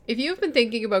If you've been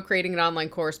thinking about creating an online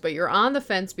course, but you're on the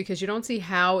fence because you don't see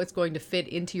how it's going to fit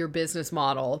into your business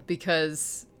model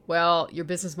because, well, your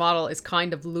business model is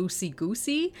kind of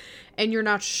loosey-goosey and you're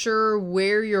not sure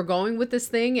where you're going with this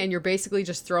thing and you're basically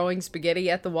just throwing spaghetti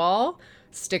at the wall,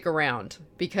 stick around.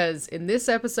 Because in this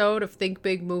episode of Think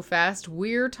Big, Move Fast,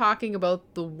 we're talking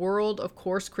about the world of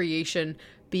course creation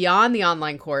beyond the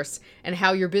online course and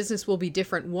how your business will be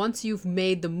different once you've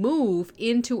made the move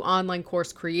into online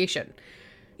course creation.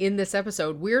 In this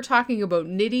episode, we're talking about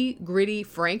nitty-gritty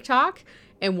Frank talk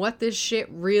and what this shit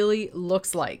really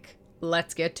looks like.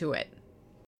 Let's get to it.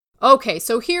 Okay,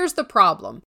 so here's the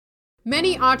problem.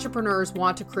 Many entrepreneurs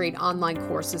want to create online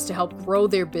courses to help grow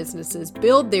their businesses,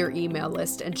 build their email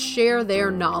list, and share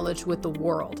their knowledge with the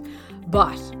world.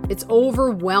 But it's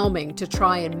overwhelming to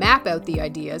try and map out the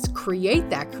ideas,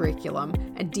 create that curriculum,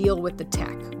 and deal with the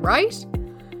tech, right?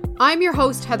 I'm your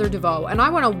host, Heather DeVoe, and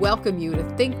I want to welcome you to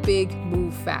Think Big,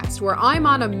 Move Fast, where I'm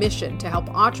on a mission to help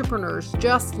entrepreneurs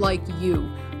just like you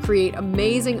create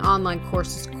amazing online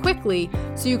courses quickly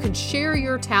so you can share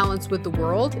your talents with the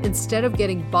world instead of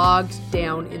getting bogged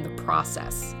down in the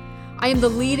process. I am the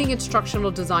leading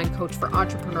instructional design coach for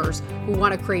entrepreneurs who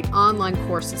want to create online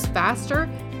courses faster,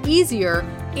 easier,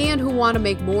 and who want to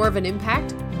make more of an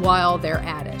impact while they're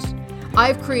at it.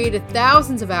 I've created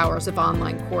thousands of hours of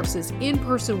online courses,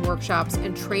 in-person workshops,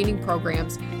 and training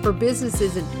programs for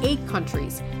businesses in 8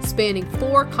 countries, spanning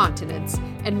 4 continents,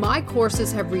 and my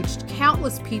courses have reached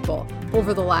countless people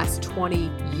over the last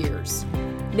 20 years.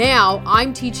 Now,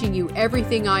 I'm teaching you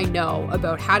everything I know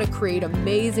about how to create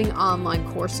amazing online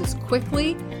courses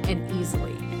quickly and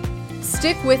easily.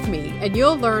 Stick with me, and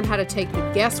you'll learn how to take the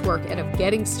guesswork out of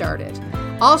getting started.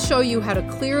 I'll show you how to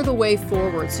clear the way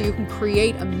forward so you can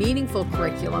create a meaningful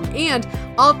curriculum, and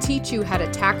I'll teach you how to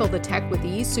tackle the tech with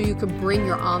ease so you can bring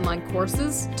your online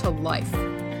courses to life.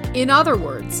 In other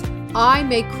words, I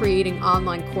make creating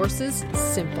online courses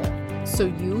simple so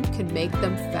you can make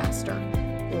them faster.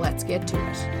 Let's get to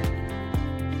it.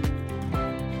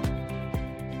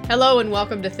 Hello and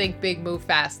welcome to Think Big, Move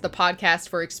Fast, the podcast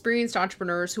for experienced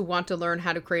entrepreneurs who want to learn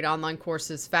how to create online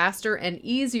courses faster and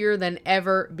easier than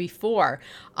ever before.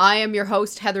 I am your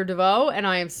host, Heather DeVoe, and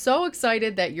I am so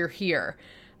excited that you're here.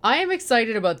 I am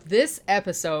excited about this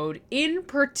episode in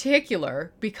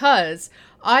particular because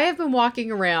I have been walking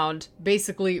around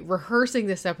basically rehearsing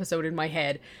this episode in my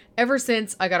head ever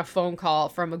since I got a phone call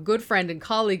from a good friend and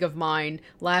colleague of mine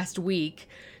last week.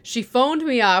 She phoned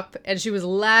me up and she was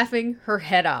laughing her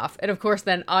head off. And of course,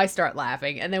 then I start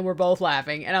laughing and then we're both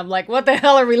laughing. And I'm like, what the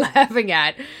hell are we laughing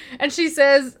at? And she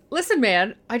says, listen,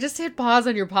 man, I just hit pause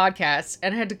on your podcast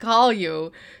and had to call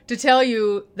you to tell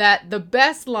you that the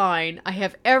best line I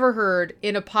have ever heard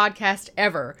in a podcast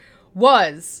ever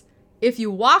was, if you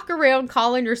walk around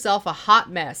calling yourself a hot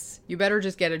mess, you better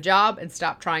just get a job and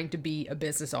stop trying to be a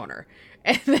business owner.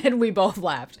 And then we both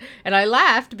laughed. And I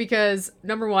laughed because,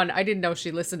 number one, I didn't know she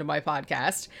listened to my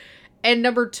podcast. And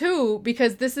number two,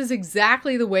 because this is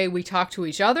exactly the way we talk to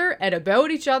each other and about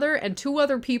each other and to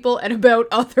other people and about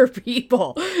other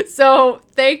people. So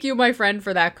thank you, my friend,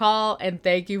 for that call. And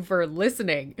thank you for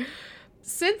listening.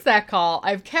 Since that call,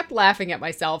 I've kept laughing at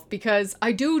myself because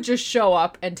I do just show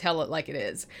up and tell it like it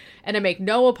is. And I make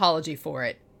no apology for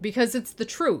it because it's the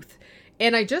truth.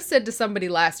 And I just said to somebody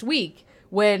last week,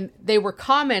 when they were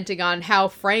commenting on how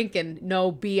frank and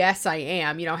no BS I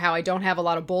am, how I don't have a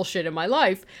lot of bullshit in my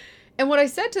life. And what I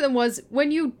said to them was,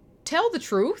 when you tell the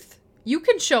truth, you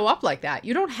can show up like that.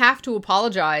 You don't have to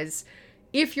apologize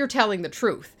if you're telling the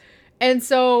truth. And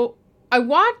so I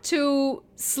want to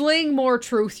sling more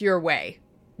truth your way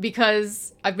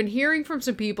because I've been hearing from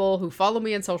some people who follow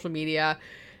me on social media,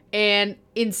 and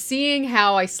in seeing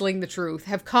how I sling the truth,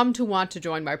 have come to want to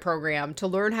join my program to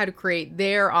learn how to create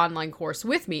their online course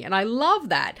with me. And I love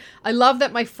that. I love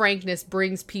that my frankness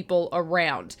brings people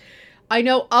around. I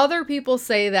know other people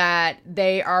say that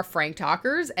they are frank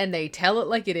talkers and they tell it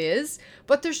like it is,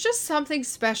 but there's just something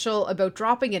special about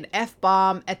dropping an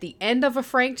F-bomb at the end of a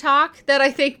frank talk that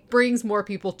I think brings more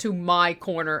people to my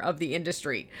corner of the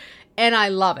industry. And I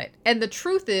love it. And the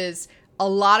truth is, a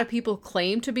lot of people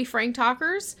claim to be frank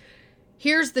talkers.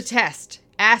 Here's the test.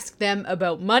 Ask them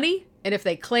about money, and if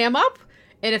they clam up,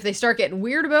 and if they start getting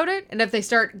weird about it, and if they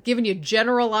start giving you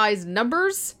generalized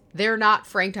numbers, they're not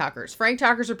frank talkers. Frank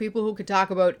talkers are people who can talk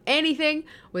about anything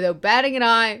without batting an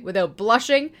eye, without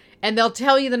blushing, and they'll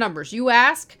tell you the numbers. You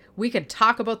ask, we can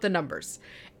talk about the numbers.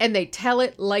 And they tell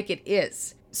it like it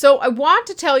is. So I want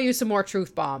to tell you some more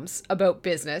truth bombs about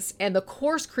business and the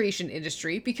course creation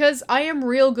industry because I am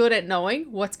real good at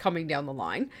knowing what's coming down the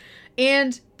line.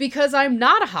 And because I'm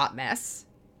not a hot mess,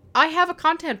 I have a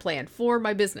content plan for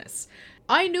my business.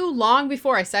 I knew long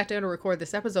before I sat down to record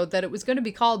this episode that it was going to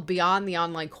be called Beyond the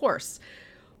Online Course.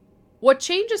 What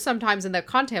changes sometimes in that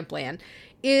content plan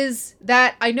is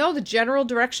that I know the general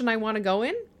direction I want to go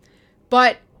in,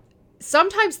 but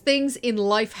sometimes things in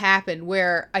life happen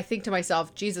where I think to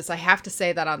myself, Jesus, I have to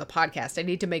say that on the podcast. I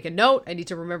need to make a note. I need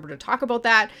to remember to talk about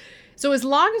that. So as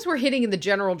long as we're hitting in the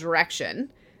general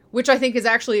direction, which I think is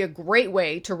actually a great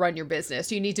way to run your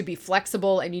business, you need to be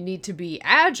flexible and you need to be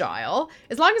agile.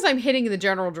 As long as I'm hitting in the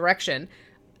general direction,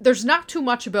 there's not too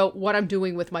much about what I'm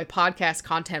doing with my podcast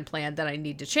content plan that I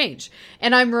need to change.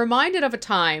 And I'm reminded of a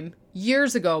time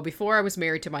years ago before I was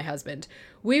married to my husband.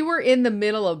 We were in the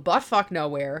middle of buttfuck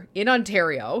nowhere in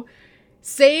Ontario,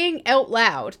 saying out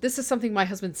loud, this is something my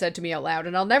husband said to me out loud,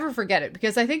 and I'll never forget it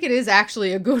because I think it is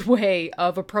actually a good way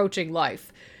of approaching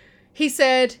life. He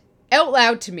said out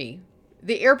loud to me,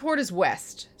 the airport is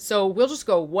west, so we'll just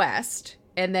go west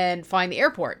and then find the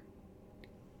airport.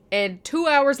 And 2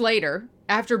 hours later,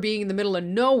 after being in the middle of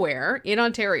nowhere in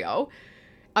Ontario,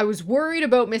 I was worried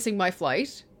about missing my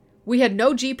flight. We had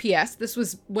no GPS. This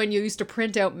was when you used to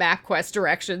print out MapQuest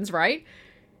directions, right?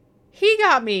 He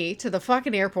got me to the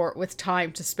fucking airport with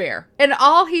time to spare. And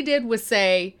all he did was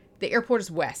say, the airport is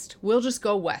west. We'll just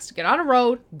go west. Get on a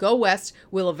road, go west.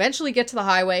 We'll eventually get to the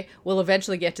highway. We'll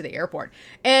eventually get to the airport.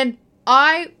 And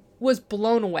I was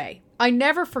blown away. I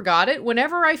never forgot it.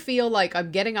 Whenever I feel like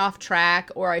I'm getting off track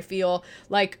or I feel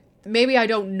like maybe I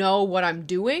don't know what I'm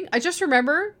doing, I just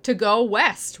remember to go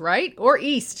west, right? Or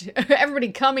east.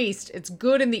 Everybody come east. It's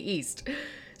good in the east.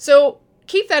 So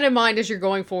keep that in mind as you're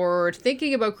going forward,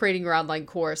 thinking about creating your online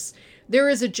course. There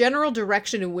is a general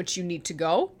direction in which you need to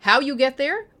go. How you get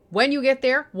there, when you get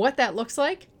there, what that looks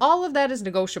like, all of that is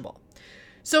negotiable.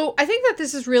 So I think that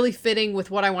this is really fitting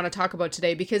with what I want to talk about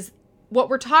today, because what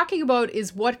we're talking about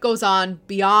is what goes on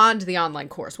beyond the online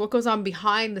course, what goes on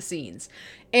behind the scenes.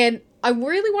 And I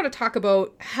really want to talk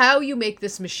about how you make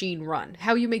this machine run,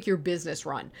 how you make your business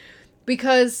run.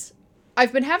 Because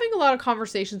I've been having a lot of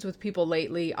conversations with people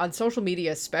lately, on social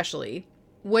media especially,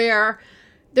 where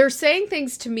they're saying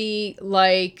things to me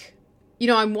like, you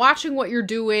know, I'm watching what you're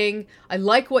doing, I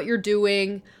like what you're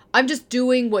doing, I'm just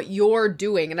doing what you're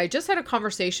doing. And I just had a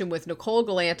conversation with Nicole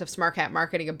Gallant of Smart Cat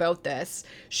Marketing about this.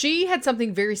 She had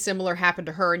something very similar happen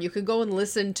to her, and you can go and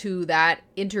listen to that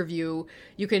interview.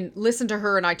 You can listen to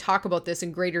her and I talk about this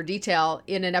in greater detail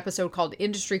in an episode called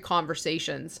Industry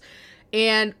Conversations.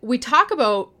 And we talk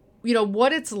about, you know,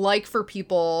 what it's like for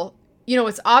people. You know,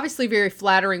 it's obviously very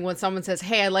flattering when someone says,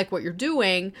 hey, I like what you're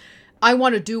doing. I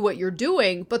want to do what you're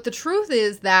doing. But the truth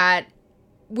is that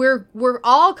we're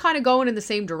all kind of going in the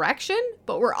same direction,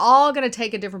 but we're all going to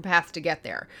take a different path to get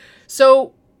there.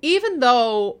 So even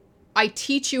though I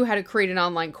teach you how to create an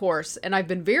online course, and I've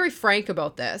been very frank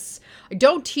about this, I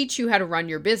don't teach you how to run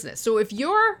your business. So if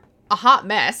you're a hot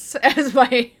mess, as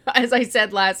I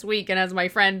said last week, and as my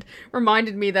friend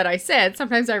reminded me that I said,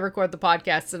 sometimes I record the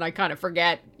podcasts and I kind of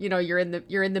forget, you know, you're in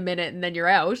the minute and then you're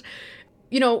out.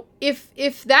 You know,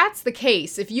 if that's the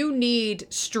case, if you need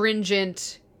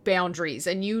stringent boundaries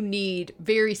and you need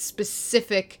very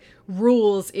specific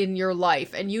rules in your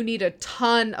life and you need a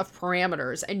ton of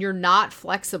parameters and you're not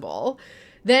flexible,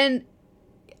 then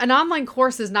an online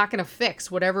course is not going to fix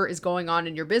whatever is going on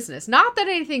in your business. Not that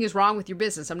anything is wrong with your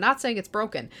business. I'm not saying it's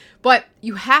broken, but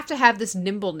you have to have this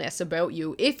nimbleness about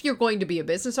you if you're going to be a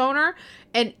business owner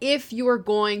and if you are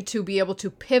going to be able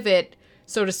to pivot,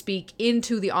 so to speak,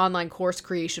 into the online course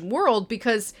creation world.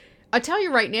 Because I tell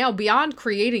you right now, beyond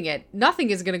creating it, nothing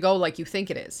is going to go like you think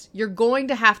it is. You're going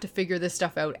to have to figure this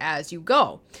stuff out as you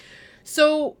go.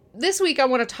 So this week I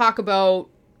want to talk about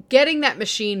getting that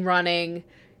machine running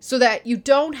so that you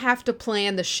don't have to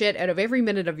plan the shit out of every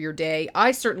minute of your day.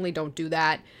 I certainly don't do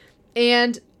that.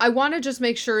 And I want to just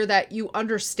make sure that you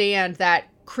understand that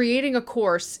creating a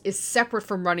course is separate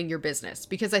from running your business,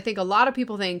 because I think a lot of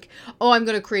people think, oh, I'm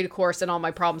going to create a course and all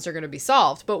my problems are going to be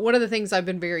solved. But one of the things I've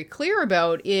been very clear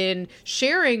about in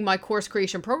sharing my course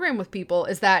creation program with people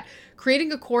is that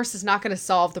creating a course is not going to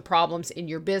solve the problems in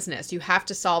your business. You have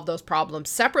to solve those problems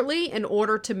separately in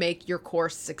order to make your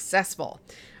course successful.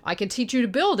 I can teach you to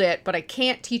build it, but I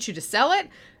can't teach you to sell it.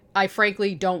 I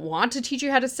frankly don't want to teach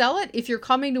you how to sell it. If you're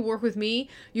coming to work with me,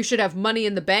 you should have money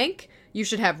in the bank. You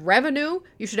should have revenue.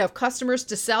 You should have customers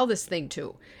to sell this thing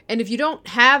to. And if you don't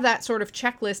have that sort of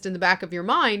checklist in the back of your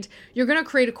mind, you're going to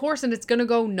create a course and it's going to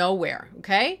go nowhere.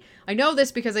 Okay? I know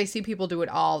this because I see people do it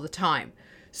all the time.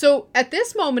 So at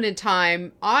this moment in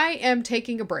time, I am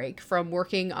taking a break from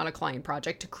working on a client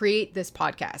project to create this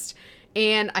podcast.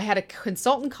 And I had a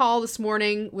consultant call this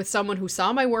morning with someone who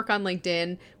saw my work on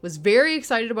LinkedIn, was very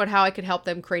excited about how I could help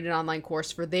them create an online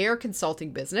course for their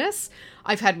consulting business.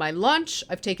 I've had my lunch.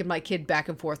 I've taken my kid back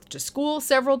and forth to school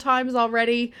several times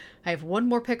already. I have one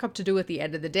more pickup to do at the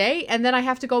end of the day. And then I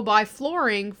have to go buy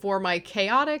flooring for my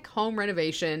chaotic home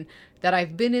renovation that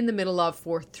I've been in the middle of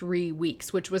for 3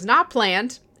 weeks, which was not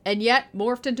planned and yet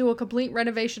morphed into a complete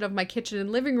renovation of my kitchen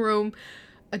and living room.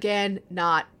 Again,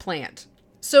 not planned.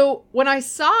 So when I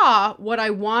saw what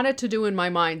I wanted to do in my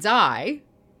mind's eye,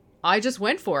 I just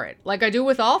went for it, like I do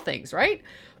with all things, right?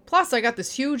 Plus, I got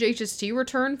this huge HST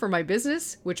return for my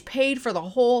business, which paid for the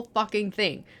whole fucking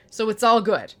thing. So it's all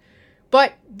good.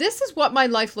 But this is what my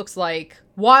life looks like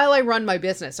while I run my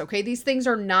business, okay? These things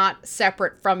are not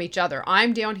separate from each other.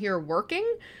 I'm down here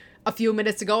working. A few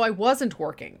minutes ago, I wasn't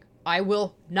working. I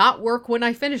will not work when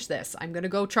I finish this. I'm going to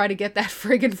go try to get that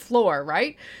friggin' floor,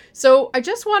 right? So I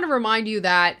just want to remind you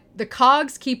that the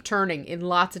cogs keep turning in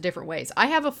lots of different ways. I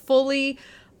have a fully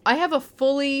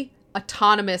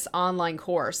autonomous online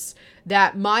course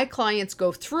that my clients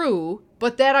go through,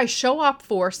 but that I show up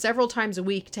for several times a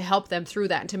week to help them through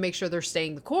that and to make sure they're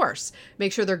staying the course,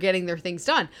 make sure they're getting their things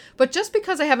done. But just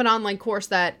because I have an online course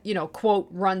that, quote,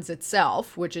 runs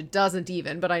itself, which it doesn't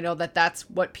even, but I know that that's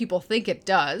what people think it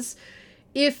does.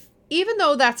 Even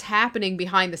though that's happening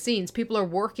behind the scenes, people are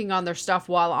working on their stuff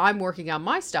while I'm working on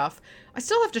my stuff, I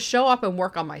still have to show up and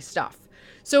work on my stuff.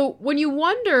 So when you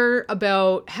wonder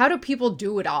about how do people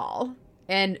do it all,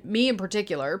 and me in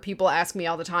particular, people ask me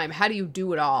all the time, how do you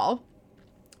do it all?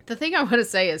 The thing I want to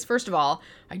say is, first of all,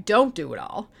 I don't do it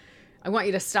all. I want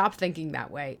you to stop thinking that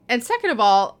way. And second of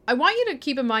all, I want you to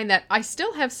keep in mind that I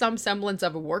still have some semblance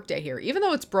of a workday here, even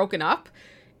though it's broken up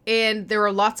and there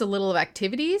are lots of little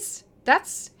activities.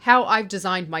 That's how I've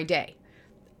designed my day.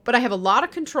 But I have a lot of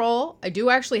control. I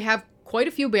do actually have quite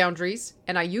a few boundaries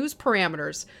and I use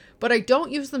parameters, but I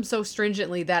don't use them so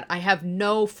stringently that I have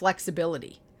no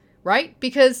flexibility, right?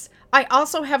 Because I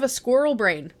also have a squirrel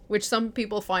brain, which some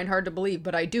people find hard to believe,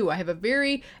 but I do. I have a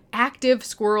very active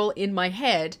squirrel in my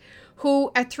head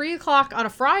who at 3 o'clock on a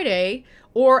Friday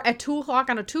or at 2 o'clock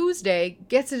on a Tuesday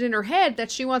gets it in her head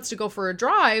that she wants to go for a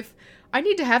drive. I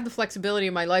need to have the flexibility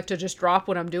in my life to just drop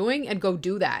what I'm doing and go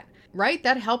do that, right?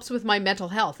 That helps with my mental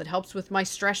health. It helps with my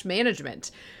stress management.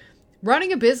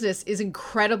 Running a business is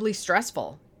incredibly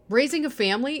stressful. Raising a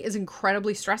family is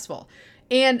incredibly stressful.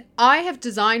 And I have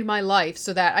designed my life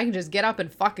so that I can just get up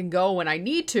and fucking go when I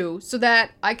need to, so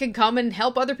that I can come and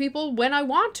help other people when I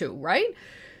want to, right?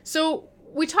 So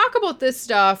we talk about this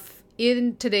stuff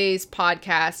in today's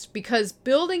podcast because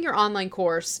building your online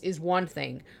course is one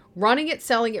thing. Running it,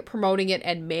 selling it, promoting it,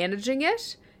 and managing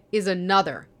it is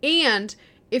another. And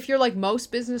if you're like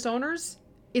most business owners,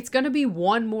 it's going to be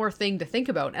one more thing to think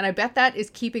about. And I bet that is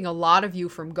keeping a lot of you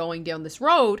from going down this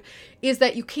road, is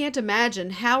that you can't imagine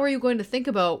how are you going to think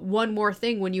about one more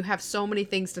thing when you have so many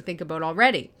things to think about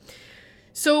already.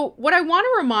 So what I want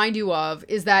to remind you of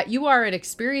is that you are an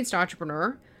experienced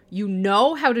entrepreneur. You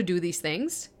know how to do these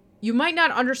things. You might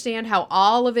not understand how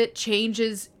all of it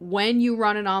changes when you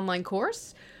run an online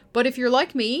course. But if you're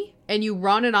like me and you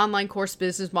run an online course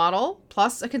business model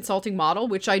plus a consulting model,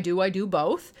 which I do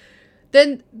both,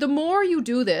 then the more you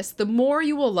do this, the more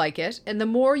you will like it, and the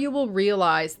more you will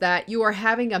realize that you are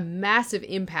having a massive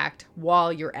impact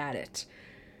while you're at it.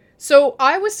 So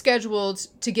I was scheduled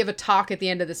to give a talk at the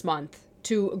end of this month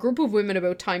to a group of women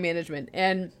about time management,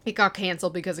 and it got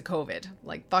canceled because of COVID,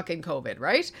 like fucking COVID,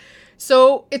 right?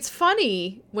 So it's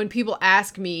funny when people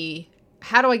ask me,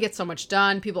 how do I get so much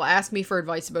done? People ask me for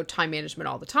advice about time management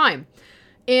all the time.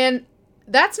 And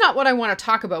that's not what I want to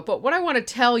talk about, but what I want to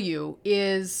tell you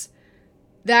is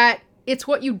that it's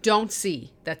what you don't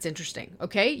see that's interesting,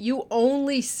 okay? You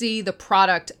only see the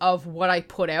product of what I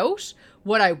put out,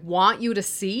 what I want you to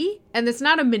see, and it's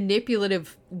not a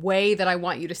manipulative way that I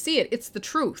want you to see it. It's the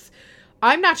truth.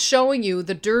 I'm not showing you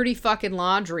the dirty fucking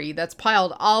laundry that's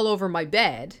piled all over my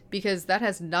bed because that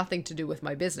has nothing to do with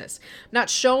my business. I'm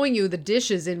not showing you the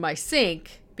dishes in my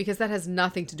sink because that has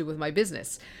nothing to do with my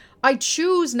business. I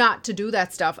choose not to do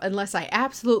that stuff unless I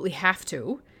absolutely have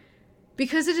to,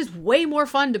 because it is way more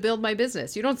fun to build my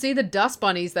business. You don't see the dust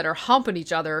bunnies that are humping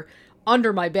each other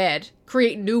under my bed,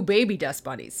 create new baby dust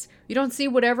bunnies. You don't see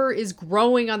whatever is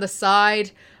growing on the side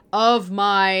of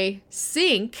my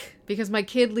sink because my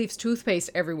kid leaves toothpaste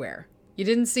everywhere. You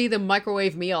didn't see the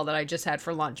microwave meal that I just had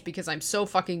for lunch because I'm so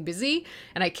fucking busy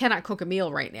and I cannot cook a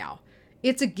meal right now.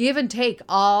 It's a give and take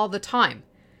all the time.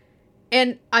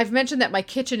 And I've mentioned that my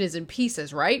kitchen is in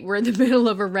pieces, right? We're in the middle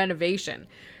of a renovation.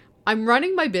 I'm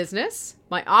running my business.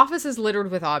 My office is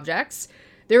littered with objects.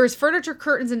 There is furniture,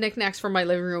 curtains, and knickknacks from my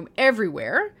living room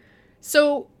everywhere.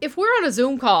 So if we're on a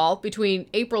Zoom call between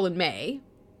April and May,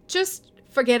 just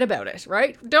forget about it,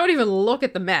 right? Don't even look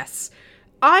at the mess.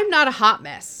 I'm not a hot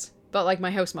mess, but like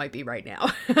my house might be right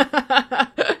now.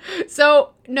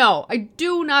 So no, I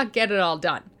do not get it all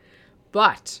done.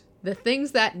 But the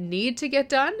things that need to get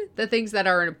done, the things that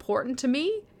are important to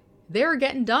me, they're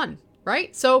getting done,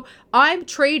 right? So I'm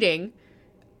trading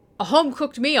a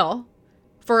home-cooked meal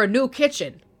for a new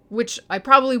kitchen, which I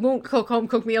probably won't cook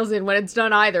home-cooked meals in when it's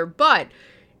done either, but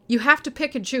you have to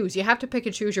pick and choose. You have to pick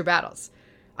and choose your battles.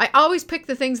 I always pick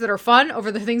the things that are fun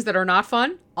over the things that are not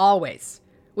fun, always,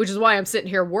 which is why I'm sitting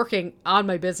here working on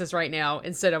my business right now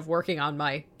instead of working on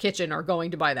my kitchen or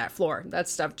going to buy that floor. That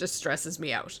stuff just stresses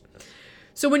me out.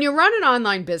 So when you run an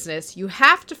online business, you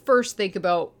have to first think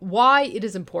about why it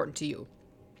is important to you.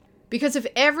 Because if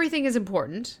everything is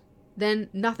important, then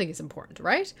nothing is important,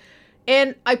 right?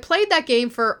 And I played that game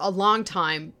for a long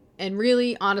time, and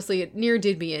really, honestly, it near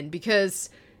did me in because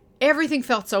everything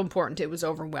felt so important, it was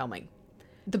overwhelming.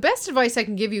 The best advice I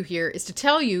can give you here is to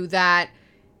tell you that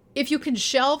if you can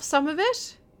shelve some of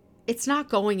it, it's not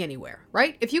going anywhere,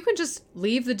 right? If you can just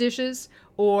leave the dishes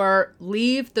or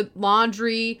leave the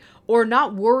laundry or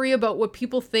not worry about what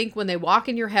people think when they walk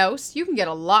in your house, you can get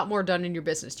a lot more done in your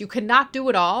business. You cannot do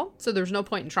it all, so there's no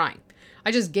point in trying.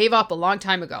 I just gave up a long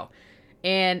time ago,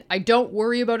 and I don't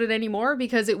worry about it anymore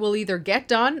because it will either get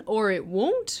done or it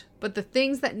won't, but the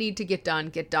things that need to get done,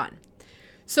 get done.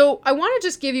 So I want to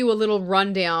just give you a little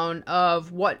rundown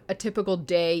of what a typical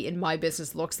day in my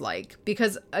business looks like.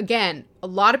 Because again, a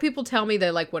lot of people tell me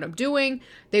they like what I'm doing.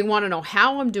 They want to know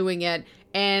how I'm doing it.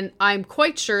 And I'm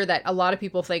quite sure that a lot of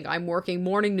people think I'm working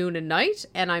morning, noon, and night,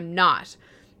 and I'm not.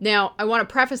 Now, I want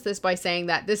to preface this by saying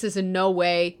that this is in no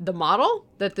way the model,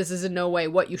 that this is in no way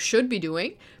what you should be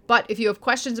doing. But if you have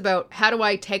questions about how do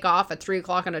I take off at 3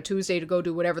 o'clock on a Tuesday to go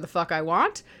do whatever the fuck I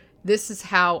want, this is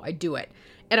how I do it.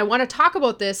 And I want to talk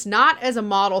about this not as a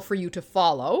model for you to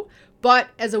follow, but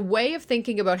as a way of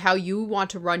thinking about how you want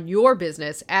to run your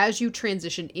business as you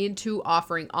transition into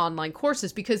offering online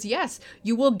courses. Because yes,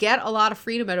 you will get a lot of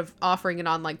freedom out of offering an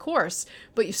online course,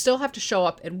 but you still have to show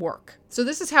up and work. So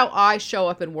this is how I show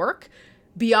up and work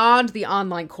beyond the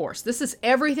online course. This is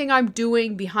everything I'm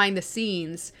doing behind the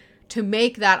scenes to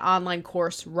make that online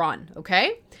course run,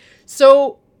 okay?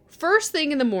 So first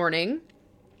thing in the morning,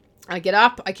 I get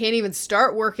up. I can't even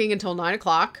start working until 9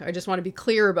 o'clock. I just want to be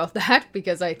clear about that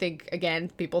because I think, again,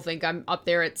 people think I'm up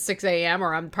there at 6 a.m.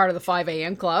 or I'm part of the 5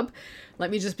 a.m. club.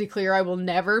 Let me just be clear. I will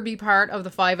never be part of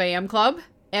the 5 a.m. club.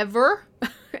 Ever.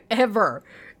 Ever.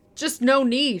 Just no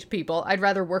need, people. I'd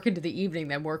rather work into the evening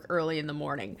than work early in the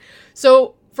morning.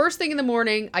 So first thing in the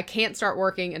morning, I can't start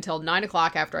working until 9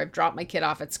 o'clock after I've dropped my kid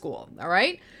off at school. All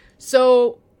right.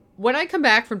 So when I come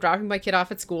back from dropping my kid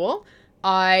off at school,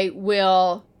 I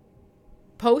will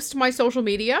post my social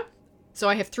media. So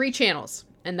I have 3 channels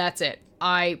and that's it.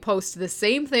 I post the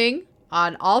same thing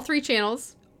on all 3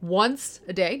 channels once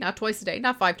a day, not twice a day,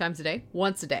 not 5 times a day,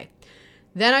 once a day.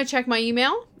 Then I check my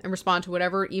email and respond to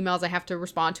whatever emails I have to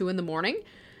respond to in the morning.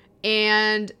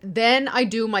 And then I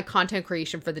do my content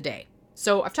creation for the day.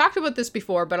 So I've talked about this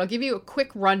before, but I'll give you a quick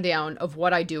rundown of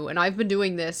what I do. And I've been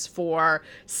doing this for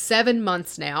 7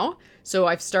 months now. So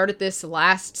I've started this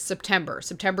last September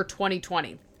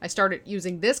 2020. I started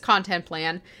using this content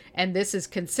plan, and this is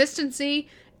consistency,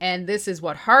 and this is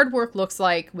what hard work looks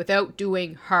like without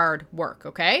doing hard work,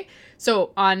 okay?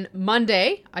 So on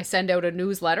Monday, I send out a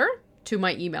newsletter to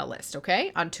my email list,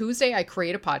 okay? On Tuesday, I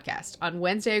create a podcast. On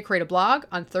Wednesday, I create a blog.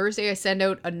 On Thursday, I send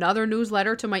out another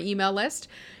newsletter to my email list.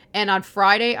 And on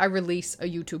Friday, I release a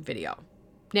YouTube video.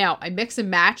 Now, I mix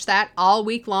and match that all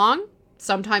week long,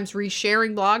 sometimes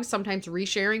resharing blogs, sometimes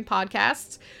resharing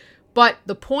podcasts. But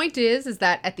the point is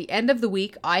that at the end of the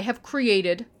week, I have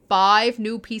created 5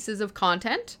 new pieces of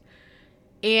content.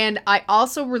 And I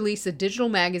also release a digital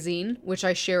magazine, which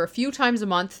I share a few times a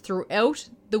month throughout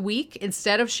the week.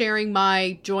 Instead of sharing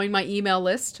my join my email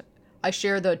list, I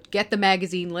share the get the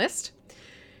magazine list.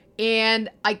 And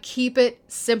I keep it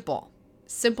simple.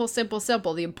 Simple, simple,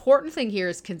 simple. The important thing here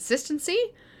is consistency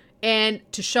and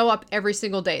to show up every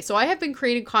single day. So I have been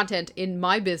creating content in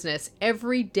my business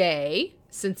every day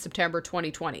since September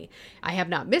 2020. I have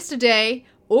not missed a day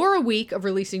or a week of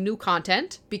releasing new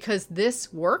content because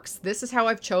this works. This is how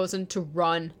I've chosen to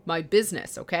run my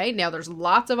business, okay? Now there's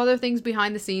lots of other things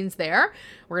behind the scenes there.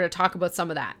 We're going to talk about some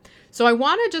of that. So I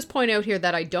want to just point out here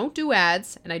that I don't do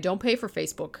ads and I don't pay for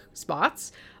Facebook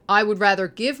spots. I would rather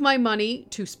give my money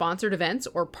to sponsored events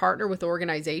or partner with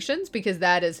organizations because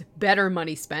that is better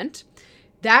money spent.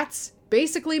 That's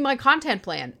basically my content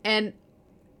plan. And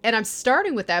And I'm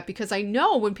starting with that because I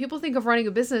know when people think of running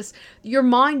a business, your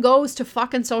mind goes to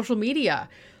fucking social media.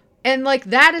 And like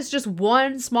that is just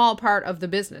one small part of the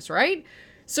business, right?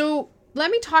 So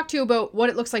let me talk to you about what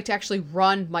it looks like to actually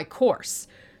run my course.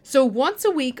 So once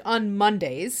a week on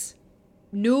Mondays,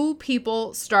 new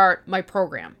people start my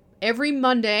program. Every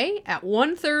Monday at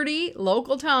 1:30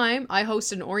 local time, I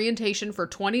host an orientation for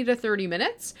 20 to 30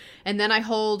 minutes, and then I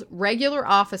hold regular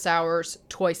office hours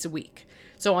twice a week.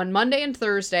 So on Monday and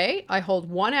Thursday, I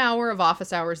hold 1 hour of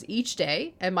office hours each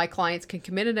day, and my clients can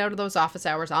come in and out of those office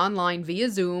hours online via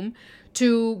Zoom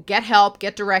to get help,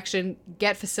 get direction,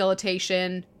 get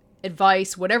facilitation,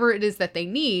 advice, whatever it is that they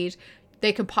need.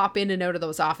 They can pop in and out of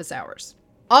those office hours.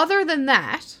 Other than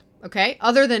that, okay,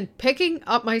 other than picking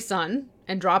up my son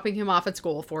and dropping him off at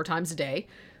school 4 times a day,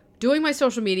 doing my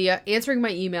social media, answering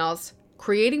my emails,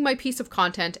 creating my piece of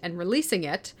content and releasing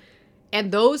it,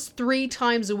 and those 3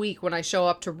 times a week when I show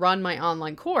up to run my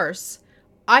online course,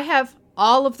 I have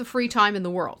all of the free time in the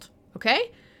world,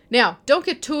 okay? Now, don't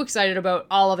get too excited about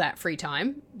all of that free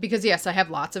time, because yes, I have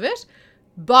lots of it,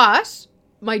 but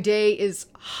my day is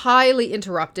highly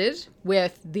interrupted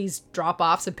with these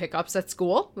drop-offs and pickups at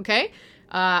school, okay?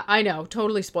 I know,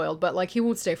 totally spoiled, but like he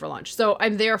won't stay for lunch. So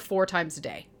I'm there 4 times a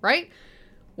day, right?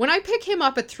 When I pick him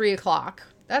up at 3 o'clock,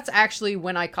 that's actually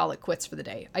when I call it quits for the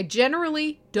day. I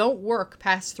generally don't work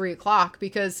past 3 o'clock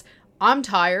because I'm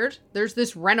tired. There's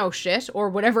this reno shit or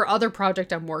whatever other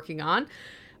project I'm working on.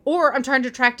 Or I'm trying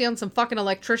to track down some fucking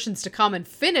electricians to come and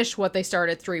finish what they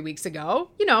started 3 weeks ago.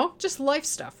 You know, just life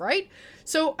stuff, right?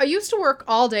 So I used to work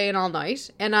all day and all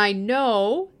night. And I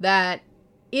know that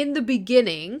in the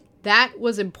beginning, that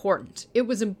was important. It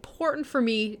was important for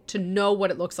me to know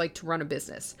what it looks like to run a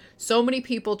business. So many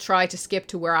people try to skip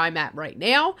to where I'm at right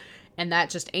now, and that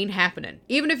just ain't happening.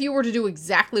 Even if you were to do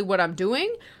exactly what I'm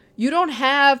doing, you don't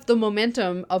have the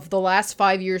momentum of the last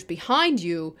 5 years behind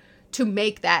you to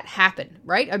make that happen,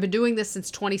 right? I've been doing this since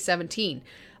 2017.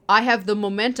 I have the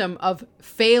momentum of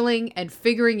failing and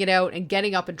figuring it out and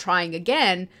getting up and trying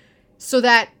again, so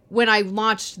that when I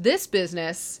launched this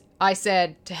business, I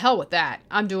said, to hell with that.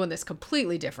 I'm doing this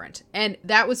completely different. And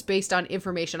that was based on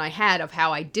information I had of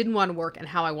how I didn't want to work and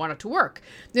how I wanted to work.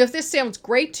 Now, if this sounds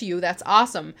great to you, that's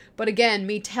awesome. But again,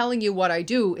 me telling you what I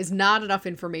do is not enough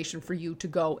information for you to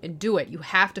go and do it. You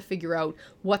have to figure out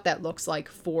what that looks like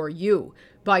for you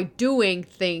by doing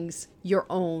things your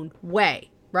own way,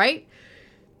 right?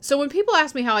 So when people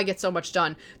ask me how I get so much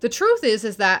done, the truth is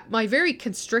that my very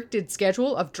constricted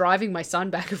schedule of driving my son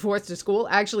back and forth to school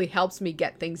actually helps me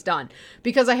get things done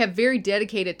because I have very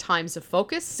dedicated times of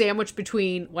focus sandwiched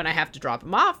between when I have to drop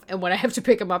him off and when I have to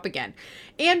pick him up again.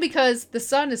 And because the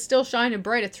sun is still shining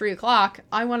bright at 3 o'clock,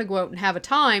 I want to go out and have a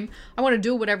time. I want to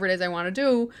do whatever it is I want to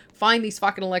do, find these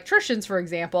fucking electricians, for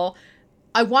example.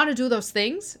 I want to do those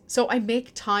things, so I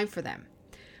make time for them.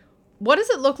 What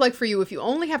does it look like for you if you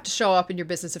only have to show up in your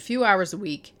business a few hours a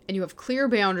week and you have clear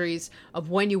boundaries of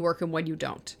when you work and when you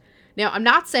don't? Now, I'm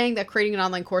not saying that creating an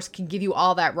online course can give you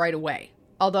all that right away.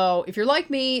 Although, if you're like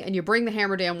me and you bring the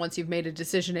hammer down once you've made a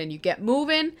decision and you get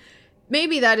moving,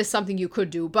 maybe that is something you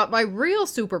could do. But my real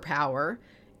superpower,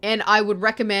 and I would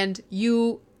recommend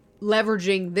you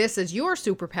leveraging this as your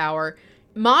superpower,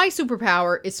 my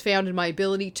superpower is found in my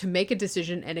ability to make a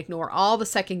decision and ignore all the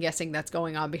second guessing that's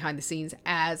going on behind the scenes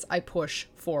as I push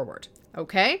forward.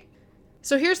 Okay?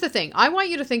 So here's the thing. I want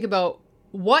you to think about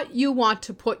what you want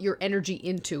to put your energy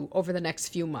into over the next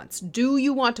few months. Do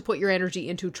you want to put your energy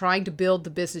into trying to build the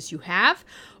business you have?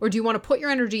 Or do you want to put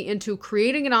your energy into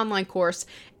creating an online course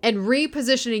and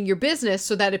repositioning your business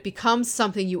so that it becomes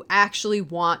something you actually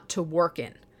want to work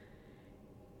in?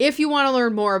 If you want to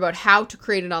learn more about how to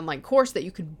create an online course that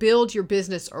you can build your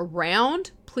business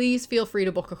around, please feel free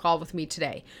to book a call with me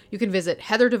today. You can visit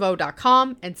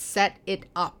heatherdevoe.com and set it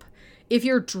up. If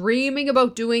you're dreaming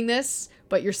about doing this,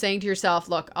 but you're saying to yourself,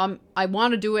 look, I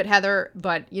want to do it, Heather,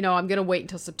 but I'm going to wait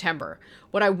until September.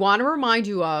 What I want to remind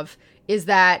you of is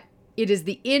that it is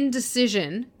the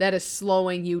indecision that is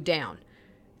slowing you down.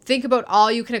 Think about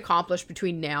all you can accomplish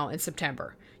between now and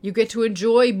September. You get to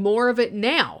enjoy more of it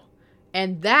now.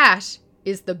 And that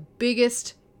is the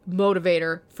biggest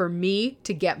motivator for me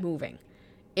to get moving.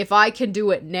 If I can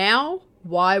do it now,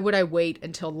 why would I wait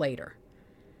until later?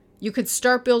 You could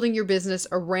start building your business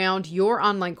around your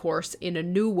online course in a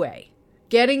new way.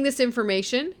 Getting this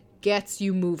information gets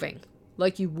you moving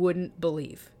like you wouldn't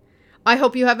believe. I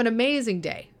hope you have an amazing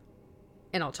day,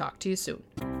 and I'll talk to you soon.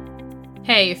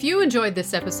 Hey, if you enjoyed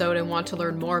this episode and want to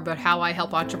learn more about how I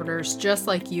help entrepreneurs just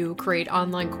like you create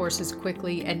online courses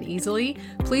quickly and easily,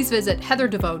 please visit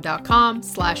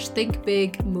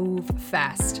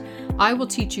heatherdevoe.com/thinkbigmovefast. I will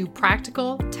teach you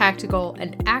practical, tactical,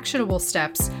 and actionable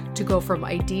steps to go from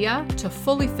idea to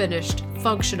fully finished,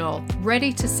 functional,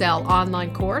 ready to sell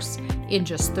online course in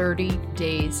just 30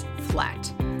 days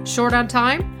flat. Short on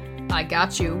time? I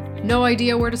got you. No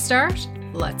idea where to start?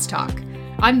 Let's talk.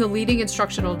 I'm the leading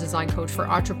instructional design coach for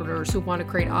entrepreneurs who want to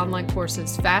create online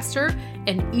courses faster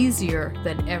and easier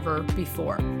than ever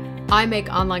before. I make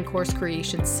online course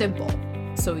creation simple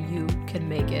so you can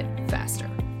make it faster.